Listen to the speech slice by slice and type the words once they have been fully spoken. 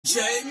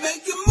Jay,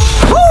 make it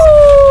move. Woo!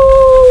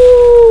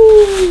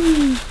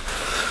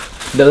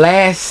 The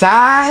last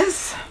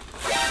size,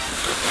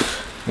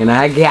 and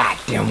I got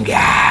them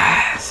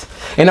guys.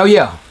 And oh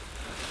yeah,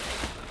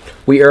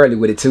 we early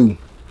with it too.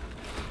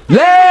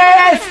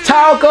 Let's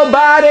talk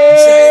about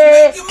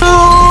it.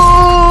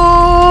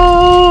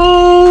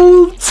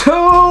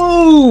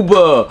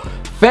 YouTube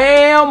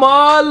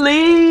family,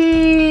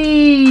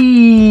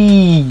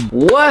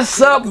 what's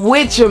up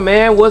with you,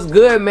 man? What's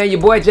good, man? Your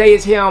boy Jay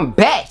is here. I'm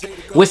back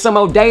with some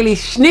more daily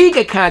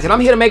sneaker content.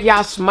 I'm here to make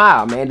y'all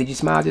smile, man. Did you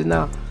smile just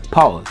now?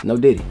 Pause. No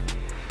diddy.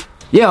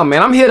 Yeah,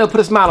 man, I'm here to put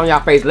a smile on y'all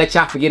face, let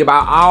y'all forget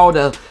about all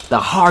the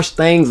harsh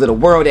things of the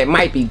world that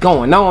might be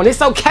going on.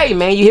 It's okay,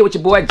 man. You here with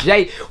your boy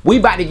Jay. We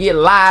about to get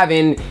live,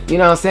 and you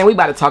know what I'm saying, we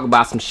about to talk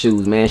about some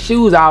shoes, man.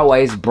 Shoes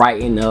always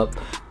brighten up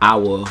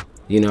our,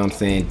 you know what I'm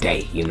saying,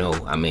 day, you know.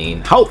 I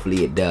mean,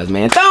 hopefully it does,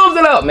 man. Thumbs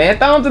it up, man.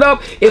 Thumbs it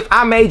up if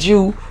I made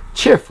you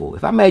cheerful,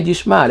 if I made you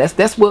smile.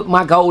 That's what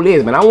my goal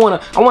is, man. I wanna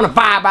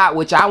vibe out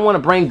with y'all. I wanna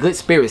bring good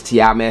spirits to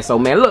y'all, man. So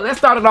man, look, let's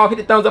start it off. Hit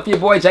the thumbs up for your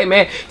boy Jay,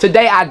 man.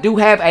 Today I do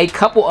have a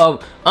couple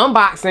of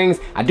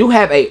unboxings. I do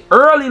have a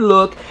early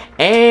look,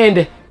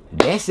 and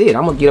that's it.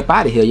 I'm gonna get up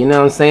out of here, you know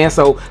what I'm saying?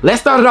 So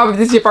let's start it off. If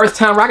this is your first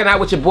time rocking out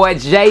with your boy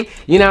Jay,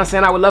 you know what I'm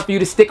saying, I would love for you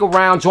to stick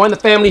around, join the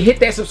family, hit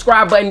that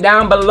subscribe button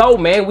down below,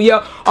 man. We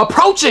are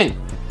approaching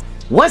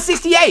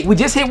 168. We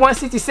just hit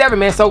 167,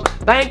 man. So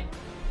thank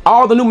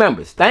all the new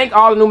members. Thank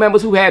all the new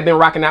members who have been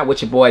rocking out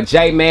with your boy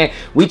Jay, man.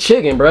 We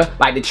chicken, bruh.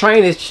 Like the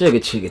train is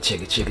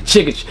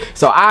chigga.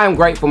 So I am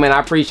grateful, man. I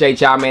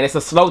appreciate y'all, man. It's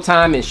a slow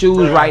time in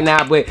shoes right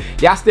now, but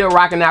y'all still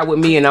rocking out with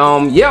me.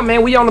 And yeah,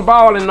 man, we on the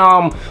ball,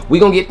 and we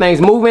gonna get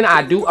things moving.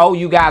 I do owe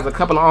you guys a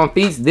couple of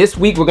feats. This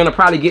week we're gonna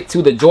probably get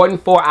to the Jordan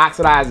 4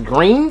 oxidized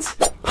greens,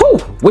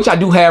 which I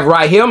do have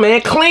right here,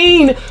 man.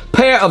 Clean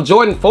pair of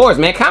Jordan 4s,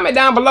 man. Comment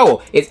down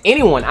below, is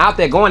anyone out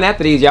there going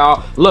after these,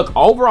 y'all? Look,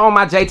 over on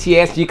my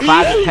JTSG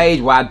closet page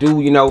where I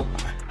do, you know,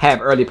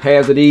 have early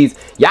pairs of these,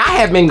 y'all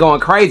have been going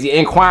crazy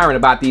inquiring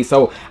about these,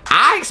 so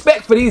I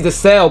expect for these to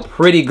sell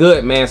pretty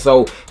good, man.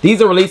 So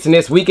these are releasing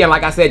this weekend.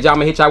 Like I said, y'all, I'm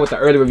gonna hit y'all with the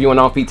early review and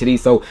on feet to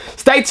these, so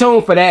stay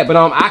tuned for that. But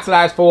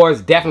oxidized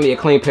 4s, definitely a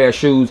clean pair of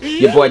shoes.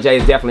 Your boy Jay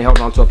is definitely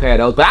holding on to a pair of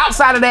those. But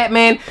outside of that,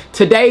 man,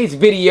 today's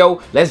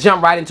video, let's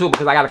jump right into it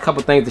because I got a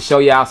couple things to show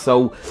y'all,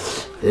 so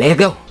let's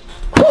go.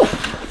 Whew.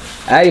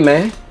 Hey,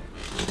 man,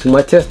 too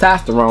much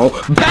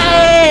testosterone.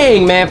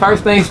 Bang, man.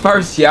 First things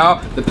first,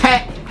 y'all, the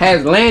pack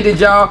has landed,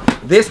 y'all.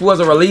 This was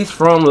a release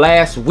from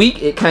last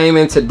week. It came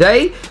in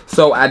today.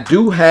 So I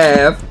do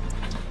have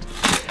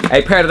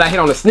a pair that I hit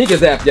on the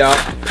sneakers app, y'all.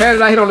 Pair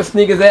that I hit on the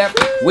sneakers app,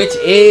 which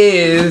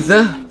is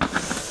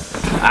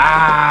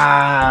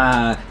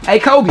hey,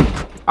 Kobe.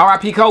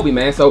 RIP Kobe,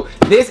 man. So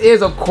this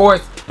is, of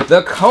course,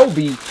 the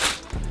Kobe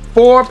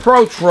 4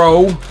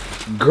 Protro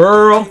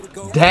Girl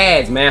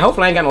Dads, man.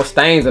 Hopefully I ain't got no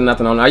stains or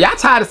nothing on there. Y'all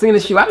tired of seeing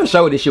this shoe? I done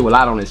showed this shoe a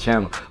lot on this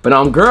channel. But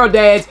Girl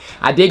Dads,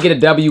 I did get a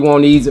W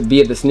on these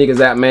via the sneakers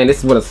app, man. This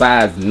is what a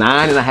size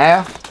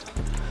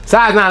 9.5.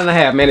 Size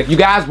 9.5, man. If you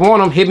guys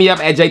want them, hit me up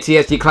at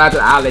JTSG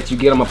Closet. I'll let you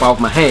get them up off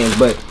my hands.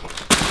 But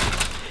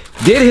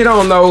did hit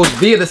on those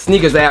via the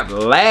sneakers app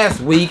last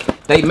week.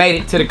 They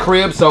made it to the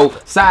crib, so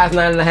size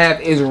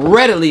 9.5 is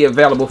readily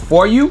available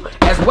for you,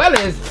 as well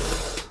as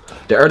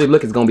the early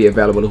look is gonna be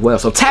available as well.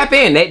 So tap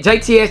in. That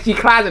JTSG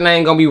Closet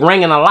name gonna be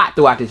ringing a lot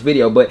throughout this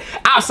video. But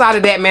outside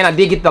of that, man, I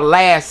did get the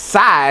last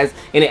size,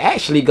 and it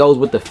actually goes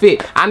with the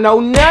fit. I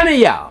know none of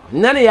y'all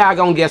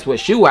gonna guess what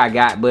shoe I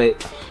got,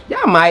 but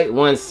y'all might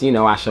once, you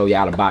know, I show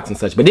y'all the box and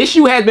such. But this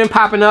shoe has been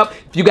popping up.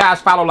 If you guys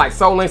follow like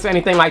Soul Links or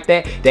anything like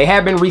that, they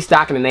have been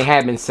restocking and they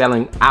have been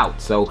selling out.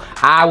 So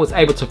I was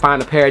able to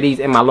find a pair of these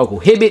in my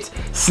local Hibbits,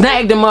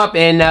 snagged them up,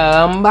 and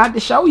I'm about to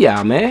show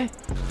y'all, man.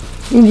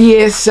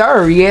 Yes,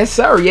 sir. Yes,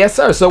 sir. Yes,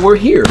 sir. So we're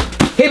here.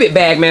 Hibbit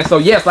bag, man. So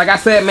yes, like I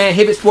said, man,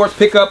 Hibbit Sports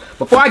pickup.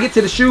 Before I get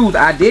to the shoes,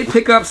 I did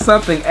pick up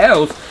something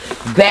else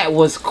that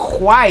was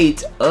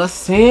quite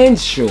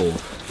essential.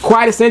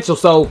 Quite essential.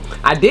 So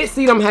I did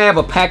see them have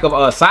a pack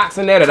of socks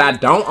in there that I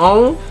don't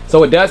own.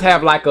 So it does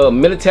have like a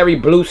military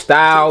blue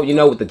style, you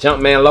know, with the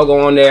Jumpman logo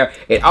on there.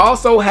 It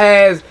also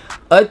has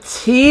a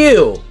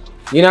teal,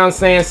 you know what I'm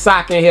saying,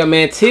 sock in here,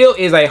 man. Teal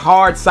is a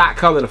hard sock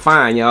color to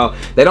find, y'all.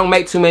 They don't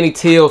make too many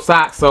teal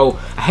socks, so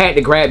I had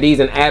to grab these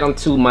and add them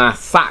to my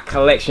sock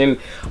collection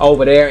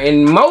over there.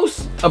 And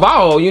most of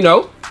all, you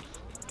know,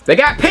 they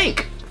got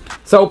pink.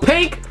 So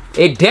pink,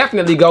 it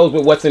definitely goes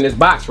with what's in this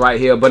box right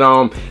here. But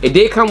it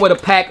did come with a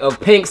pack of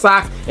pink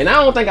socks, and I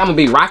don't think I'm gonna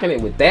be rocking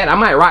it with that. I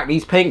might rock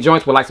these pink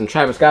joints with like some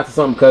Travis Scotts or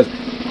something, because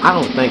I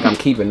don't think I'm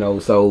keeping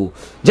those. So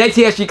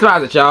JTSG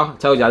Closet, y'all.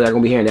 Told y'all y'all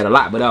gonna be hearing that a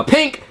lot. But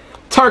pink,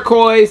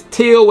 turquoise,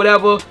 teal,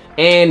 whatever,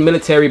 and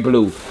military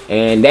blue,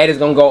 and that is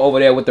gonna go over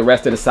there with the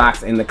rest of the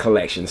socks in the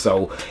collection.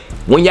 So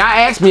when y'all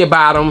ask me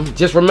about them,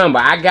 just remember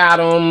I got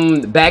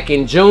them back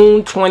in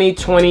June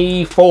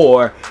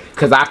 2024,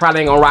 because I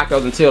probably ain't gonna rock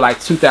those until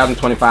like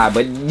 2025,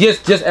 but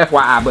just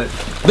FYI. But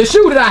the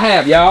shoe that I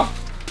have, y'all,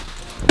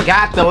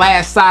 got the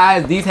last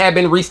size. These have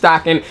been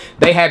restocking.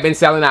 They have been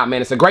selling out,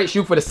 man. It's a great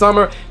shoe for the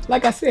summer.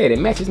 Like I said, it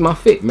matches my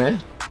fit,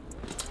 man.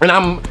 And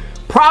I'm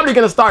probably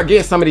gonna start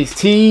getting some of these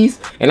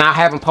tees, and I'll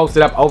have them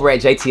posted up over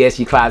at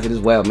JTSG Closet as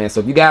well, man. So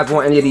if you guys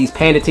want any of these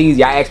panda tees,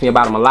 y'all ask me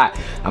about them a lot.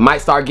 I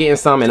might start getting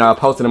some and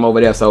posting them over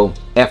there, so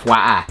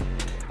FYI.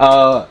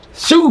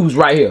 Shoes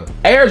right here.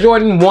 Air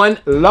Jordan 1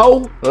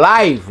 Low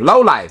Life.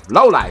 Low Life.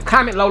 Low Life.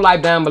 Comment Low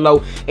Life down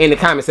below in the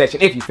comment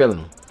section if you feeling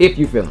them. If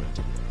you feeling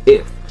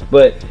them.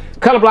 But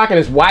color blocking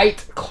is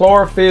white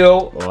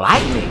chlorophyll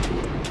lightning.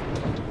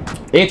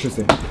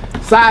 Interesting.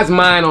 Size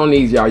mine on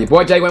these, y'all. Your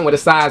boy Jay went with a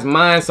size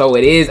mine, so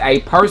it is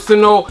a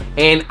personal,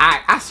 and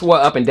I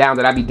swear up and down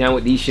that I be done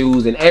with these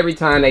shoes, and every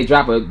time they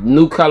drop a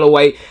new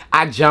colorway,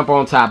 I jump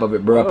on top of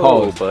it, bro.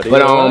 Pause. Buddy,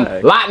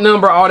 but lot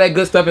number, all that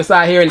good stuff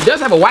inside here, and it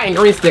does have a white and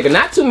green sticker.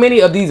 Not too many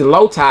of these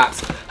low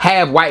tops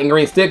have white and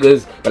green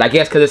stickers, but I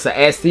guess because it's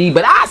a SC.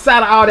 But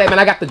outside of all that, man,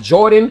 I got the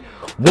Jordan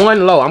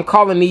 1 Low. I'm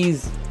calling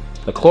these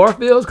the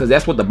chlorophylls because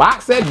that's what the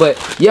box said. But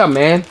yeah,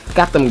 man,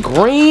 got them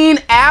green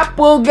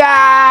apple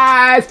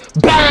guys.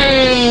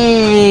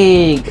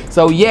 Bang!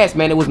 So yes,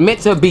 man, it was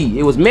meant to be.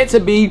 It was meant to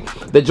be.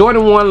 The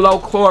Jordan 1 Low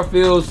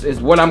chlorophylls is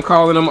what I'm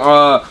calling them.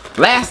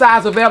 Last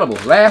size available.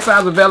 Last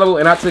size available,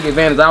 and I took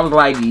advantage. I was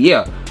like,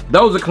 yeah,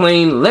 those are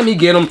clean. Let me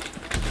get them.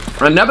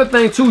 Another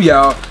thing too,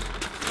 y'all.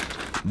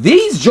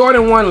 These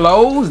Jordan 1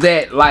 Lows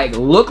that like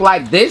look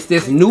like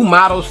this new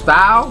model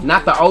style,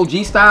 not the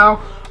OG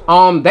style.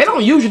 They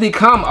don't usually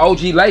come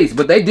OG lace,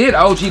 but they did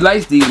OG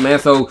lace these, man.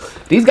 So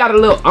these got a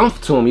little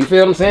oomph to them. You feel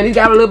what I'm saying? These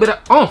got a little bit of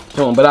oomph to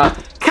them. But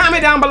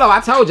comment down below.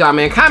 I told y'all,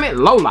 man. Comment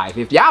Low Life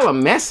if y'all are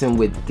messing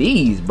with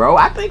these, bro.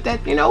 I think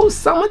that, you know,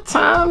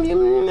 summertime. You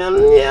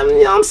know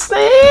what I'm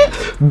saying?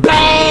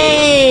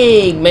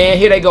 Bang, man.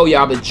 Here they go,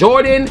 y'all. The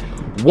Jordan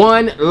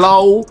 1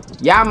 Low.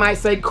 Y'all might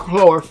say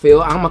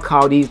chlorophyll. I'm gonna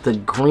call these the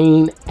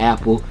green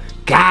apple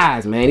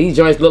guys, man. These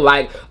joints look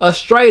like a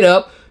straight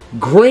up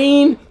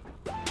green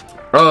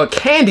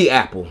candy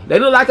apple. They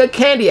look like a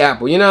candy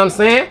apple, you know what I'm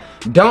saying?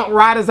 Don't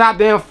riders out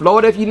there in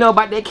Florida, if you know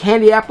about that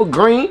candy apple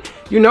green,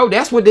 you know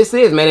that's what this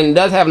is, man. And it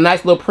does have a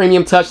nice little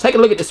premium touch. Take a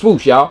look at the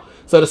swoosh, y'all.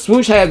 So the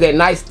swoosh has that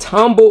nice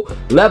tumble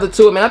leather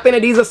to it, man. I think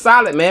that these are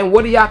solid, man.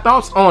 What are y'all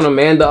thoughts on them,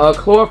 man? The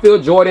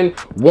chlorophyll Jordan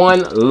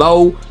 1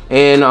 Low,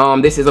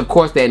 and this is of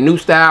course that new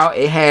style.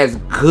 It has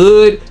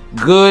good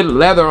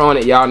leather on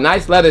it, y'all.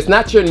 Nice leather. It's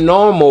not your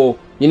normal,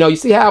 you know, you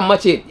see how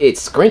much it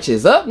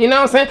scrunches up, you know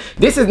what I'm saying?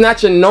 This is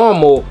not your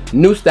normal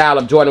new style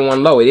of Jordan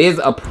 1 Low. It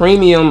is a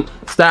premium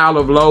style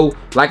of low.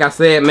 Like I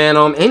said, man,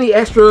 any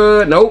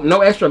extra, nope, no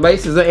extra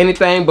laces or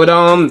anything, but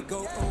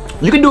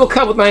you can do a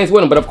couple things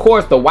with them, but of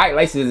course the white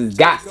laces has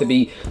got to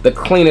be the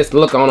cleanest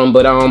look on them.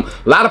 But a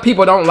lot of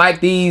people don't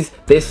like this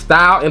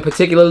style, and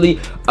particularly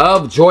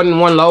of Jordan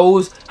 1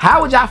 Lows.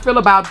 How would y'all feel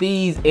about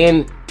these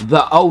in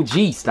the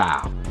OG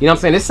style? You know what I'm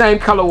saying? This same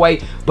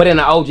colorway, but in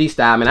the OG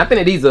style, man. I think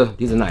that these are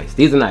nice.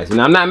 These are nice.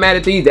 And I'm not mad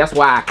at these. That's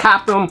why I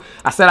copped them.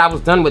 I said I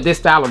was done with this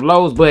style of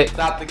lows, but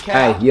stop the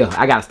cap. Hey, yeah,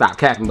 I gotta stop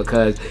capping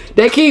because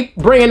they keep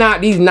bringing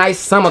out these nice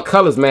summer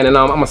colors, man. And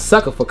I'm a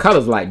sucker for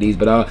colors like these.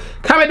 But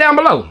comment down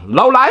below.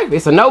 Low Life,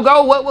 it's a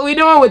no-go. What we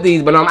doing with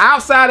these? But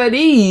outside of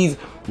these,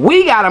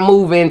 we gotta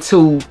move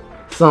into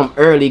some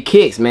early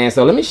kicks, man.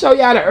 So let me show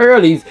y'all the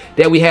earlies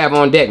that we have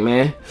on deck,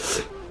 man.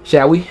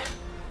 Shall we?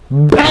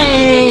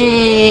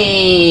 Bang!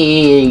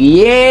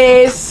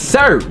 Yes,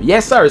 sir.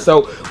 Yes, sir.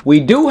 So we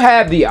do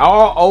have the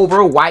all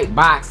over white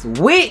box,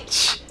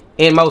 which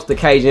in most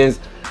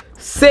occasions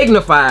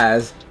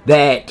signifies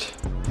that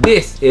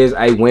this is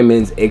a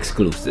women's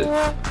exclusive.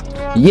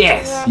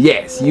 Yes,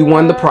 yes, you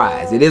won the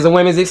prize. It is a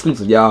women's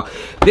exclusive, y'all.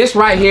 This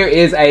right here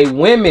is a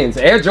women's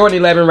Air Jordan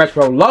 11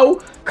 Retro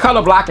Low.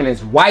 Color blocking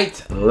is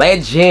white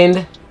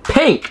legend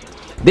pink.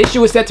 This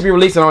shoe is set to be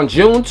released on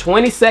June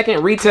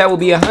 22nd. Retail will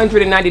be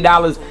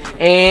 $190,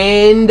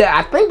 and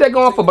I think they're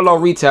going for below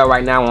retail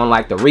right now on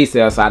like the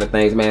resale side of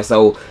things, man.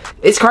 So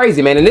it's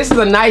crazy, man. And this is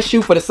a nice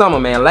shoe for the summer,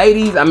 man.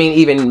 Ladies, I mean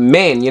even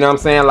men, you know what I'm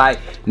saying? Like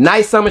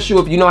nice summer shoe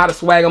if you know how to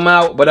swag them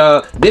out.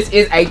 But this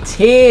is a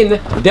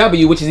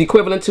 10W, which is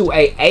equivalent to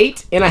a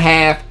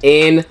 8.5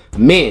 in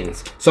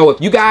men's. So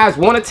if you guys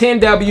want a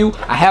 10W,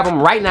 I have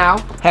them right now.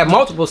 Have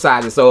multiple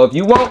sizes. So if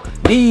you want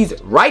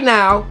these right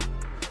now,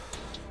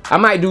 I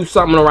might do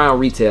something around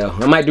retail.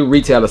 I might do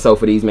retail or so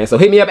for these, man. So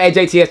hit me up at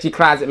JTSG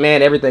Closet,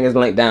 man. Everything is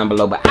linked down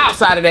below. But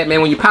outside of that, man,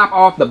 when you pop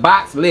off the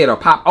box lid or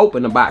pop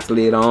open the box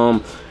lid,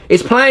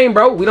 it's plain,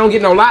 bro. We don't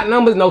get no lot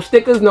numbers, no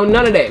stickers, no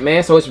none of that,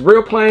 man. So it's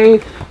real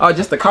plain,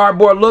 just a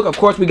cardboard look. Of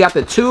course, we got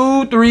the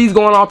 2 3s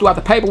going all throughout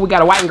the paper. We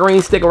got a white and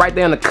green sticker right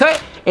there in the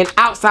cut. And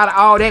outside of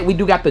all that, we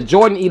do got the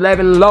Jordan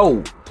 11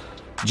 Low.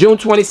 June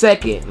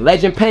 22nd,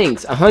 Legend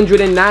Pinks,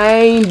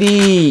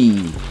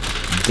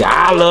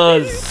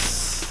 $190.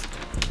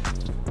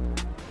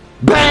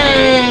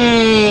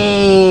 Bang!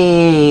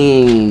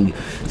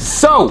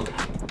 So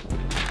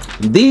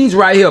these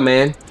right here,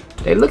 man,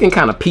 they looking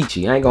kind of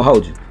peachy. I ain't gonna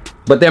hold you,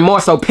 but they're more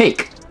so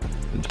pink.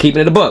 Keeping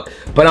it a buck.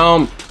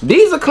 But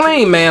these are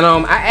clean, man.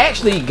 I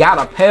actually got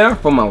a pair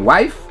for my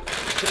wife,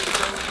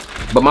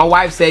 but my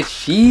wife said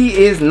she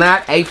is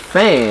not a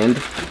fan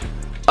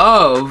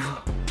of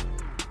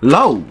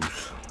lows.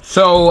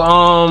 So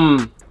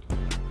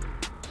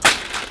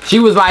She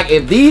was like,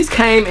 if these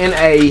came in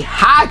a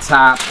high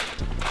top,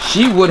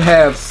 she would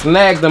have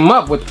snagged them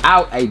up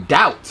without a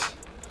doubt.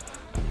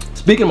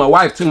 Speaking of my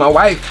wife too, my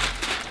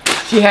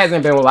wife, she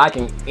hasn't been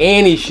liking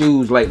any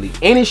shoes lately.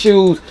 Any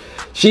shoes.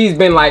 She's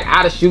been like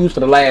out of shoes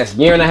for the last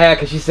year and a half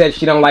because she said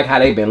she don't like how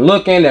they've been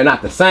looking. They're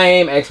not the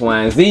same, X,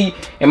 Y, and Z.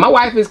 And my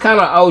wife is kind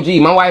of OG.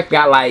 My wife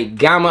got like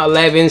Gamma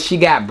 11s. She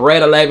got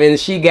Bread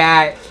 11s. She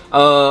got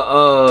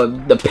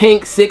the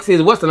pink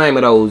 6s. What's the name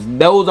of those?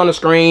 Those on the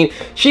screen.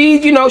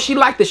 She, you know, she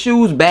liked the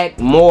shoes back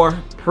more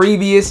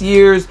previous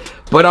years.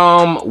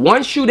 But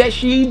one shoe that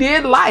she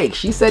did like,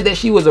 she said that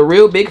she was a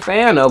real big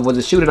fan of, was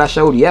a shoe that I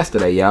showed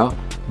yesterday, y'all.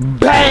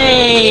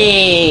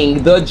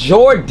 Bang! The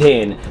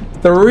Jordan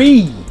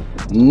 3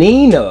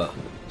 Nina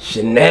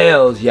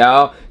Chanel's,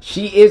 y'all.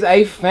 She is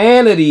a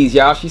fan of these,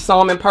 y'all. She saw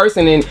them in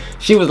person and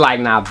she was like,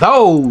 now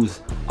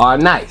those are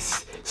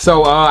nice.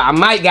 So I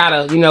might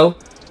gotta, you know,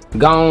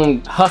 go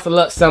and hustle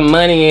up some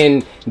money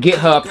and get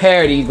her a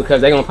pair of these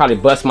because they're gonna probably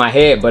bust my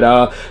head. But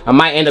I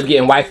might end up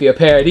getting wifey a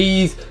pair of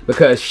these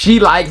because she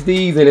likes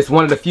these and it's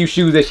one of the few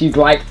shoes that she's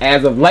liked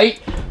as of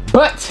late.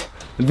 But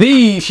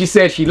these, she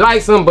said she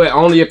likes them, but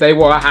only if they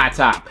wore a high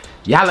top.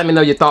 Y'all let me know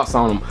your thoughts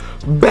on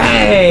them.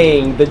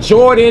 Bang! The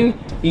Jordan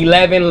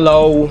 11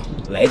 Low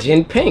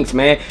Legend Pinks,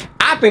 man.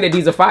 I think that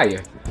these are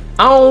fire.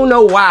 I don't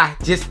know why.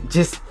 Just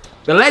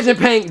the Legend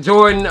Pink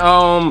Jordan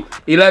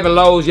 11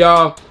 Lows,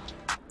 y'all.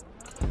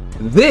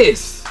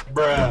 This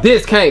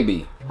can't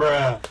be.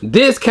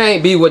 This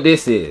can't be what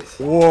this is.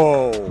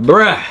 Whoa.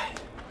 Bruh.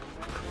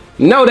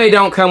 No, they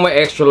don't come with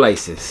extra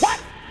laces.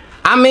 What?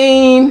 I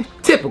mean,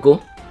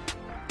 typical.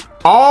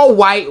 All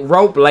white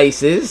rope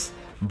laces,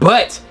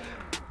 but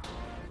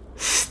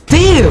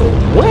still,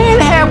 when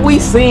have we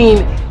seen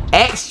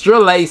extra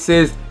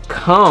laces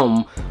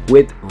come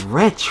with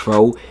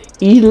retro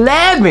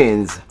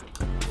 11s?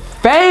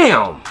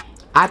 Fam,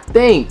 I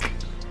think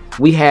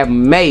we have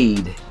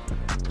made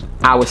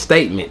our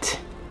statement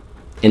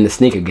in the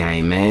sneaker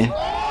game, man.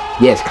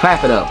 Yes,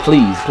 clap it up,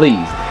 please,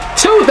 please.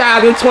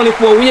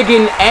 2024, we are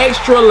getting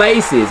extra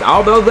laces,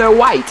 although they're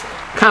white.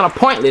 Kind of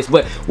pointless,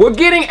 but we're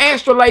getting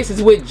extra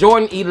laces with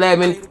Jordan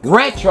 11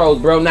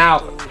 retros, bro. Now,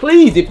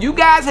 please, if you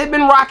guys have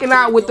been rocking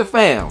out with the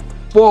fam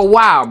for a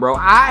while, bro,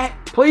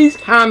 please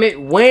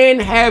comment, when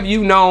have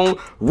you known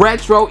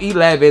retro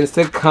 11s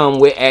to come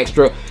with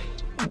extra?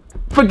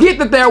 Forget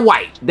that they're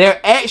white. They're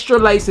extra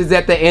laces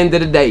at the end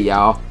of the day,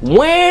 y'all.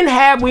 When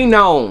have we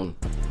known?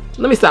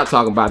 Let me stop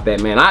talking about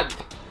that, man.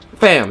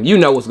 Fam, you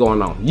know what's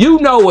going on. You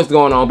know what's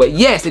going on. But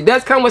yes, it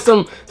does come with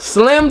some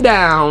slim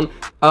down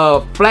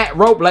flat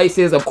rope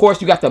laces. Of course,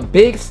 you got the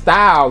big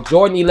style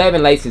Jordan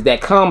 11 laces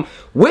that come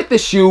with the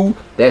shoe.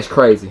 That's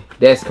crazy.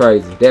 That's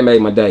crazy. That made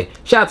my day.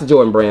 Shout out to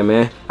Jordan brand,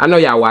 man. I know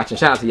y'all watching.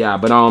 Shout out to y'all.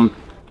 But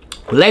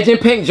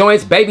Legend Pink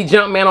joints, baby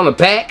jump man on the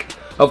back.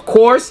 Of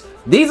course,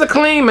 these are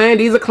clean, man.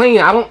 These are clean.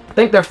 I don't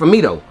think they're for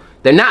me though.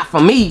 They're not for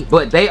me,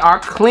 but they are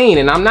clean,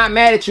 and I'm not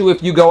mad at you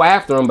if you go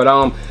after them.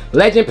 But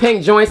Legend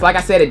Pink joints, like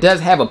I said, it does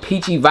have a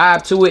peachy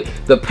vibe to it.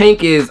 The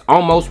pink is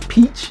almost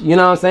peach, you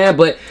know what I'm saying?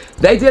 But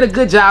they did a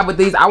good job with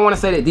these. I want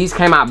to say that these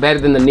came out better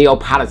than the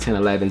Neapolitan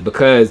 11s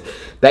because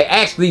they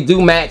actually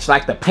do match,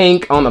 like the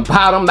pink on the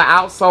bottom, the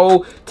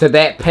outsole, to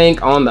that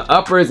pink on the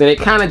uppers, and it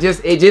kind of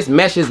just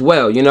meshes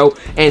well, you know.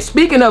 And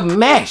speaking of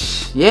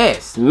mesh,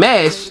 yes,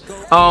 mesh.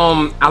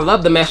 I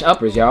love the mesh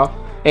uppers, y'all.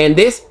 And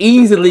this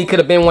easily could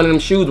have been one of them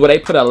shoes where they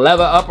put a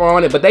leather upper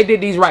on it, but they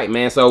did these right,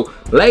 man. So,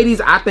 ladies,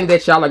 I think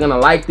that y'all are gonna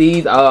like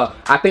these. I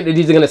think that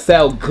these are gonna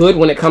sell good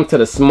when it comes to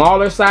the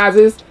smaller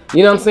sizes.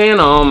 You know what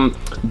I'm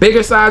saying?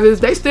 Bigger sizes,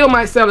 they still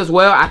might sell as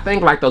well. I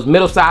think like those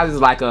middle sizes,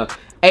 like a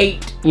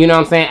 8, you know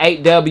what I'm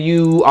saying,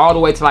 8W, all the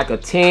way to like a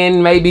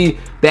 10 maybe.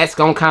 That's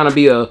gonna kind of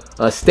be a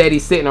steady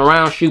sitting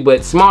around shoe.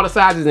 But smaller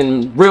sizes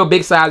and real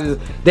big sizes,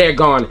 they're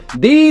gone.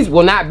 These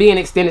will not be in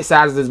extended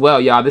sizes as well,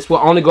 y'all. This will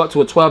only go up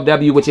to a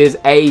 12W, which is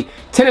a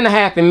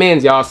 10.5 in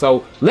men's, y'all.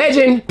 So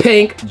Legend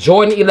Pink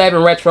Jordan 11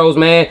 retros,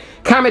 man.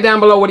 Comment down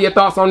below what are your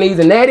thoughts on these,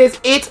 and that is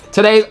it.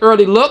 Today's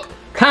early look.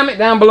 Comment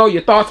down below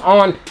your thoughts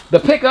on the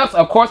pickups.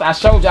 Of course, I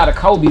showed y'all the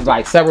Kobe's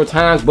like several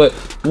times, but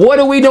what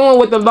are we doing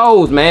with the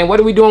lows, man? What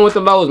are we doing with the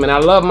lows, man? I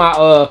love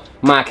my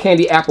my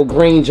candy apple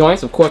green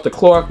joints. Of course, the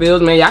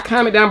chlorophylls, man. Y'all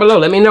comment down below.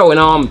 Let me know.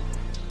 And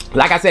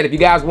like I said, if you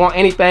guys want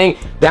anything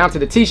down to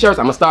the t-shirts,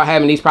 I'm gonna start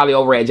having these probably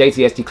over at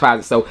JTSG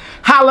Closet. So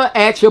holla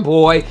at your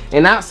boy.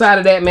 And outside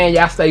of that, man,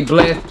 y'all stay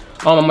blessed.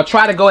 I'm gonna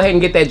try to go ahead and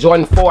get that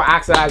Jordan 4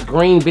 oxidized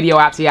green video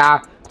out to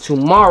y'all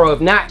tomorrow.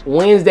 If not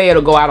Wednesday,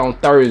 it'll go out on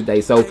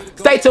Thursday. So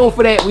stay tuned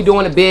for that. We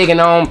doing it big, and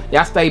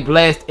y'all stay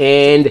blessed,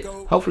 and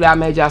hopefully I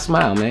made y'all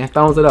smile, man.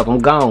 Thumbs it up. I'm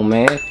gone,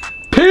 man.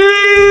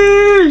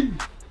 Peace.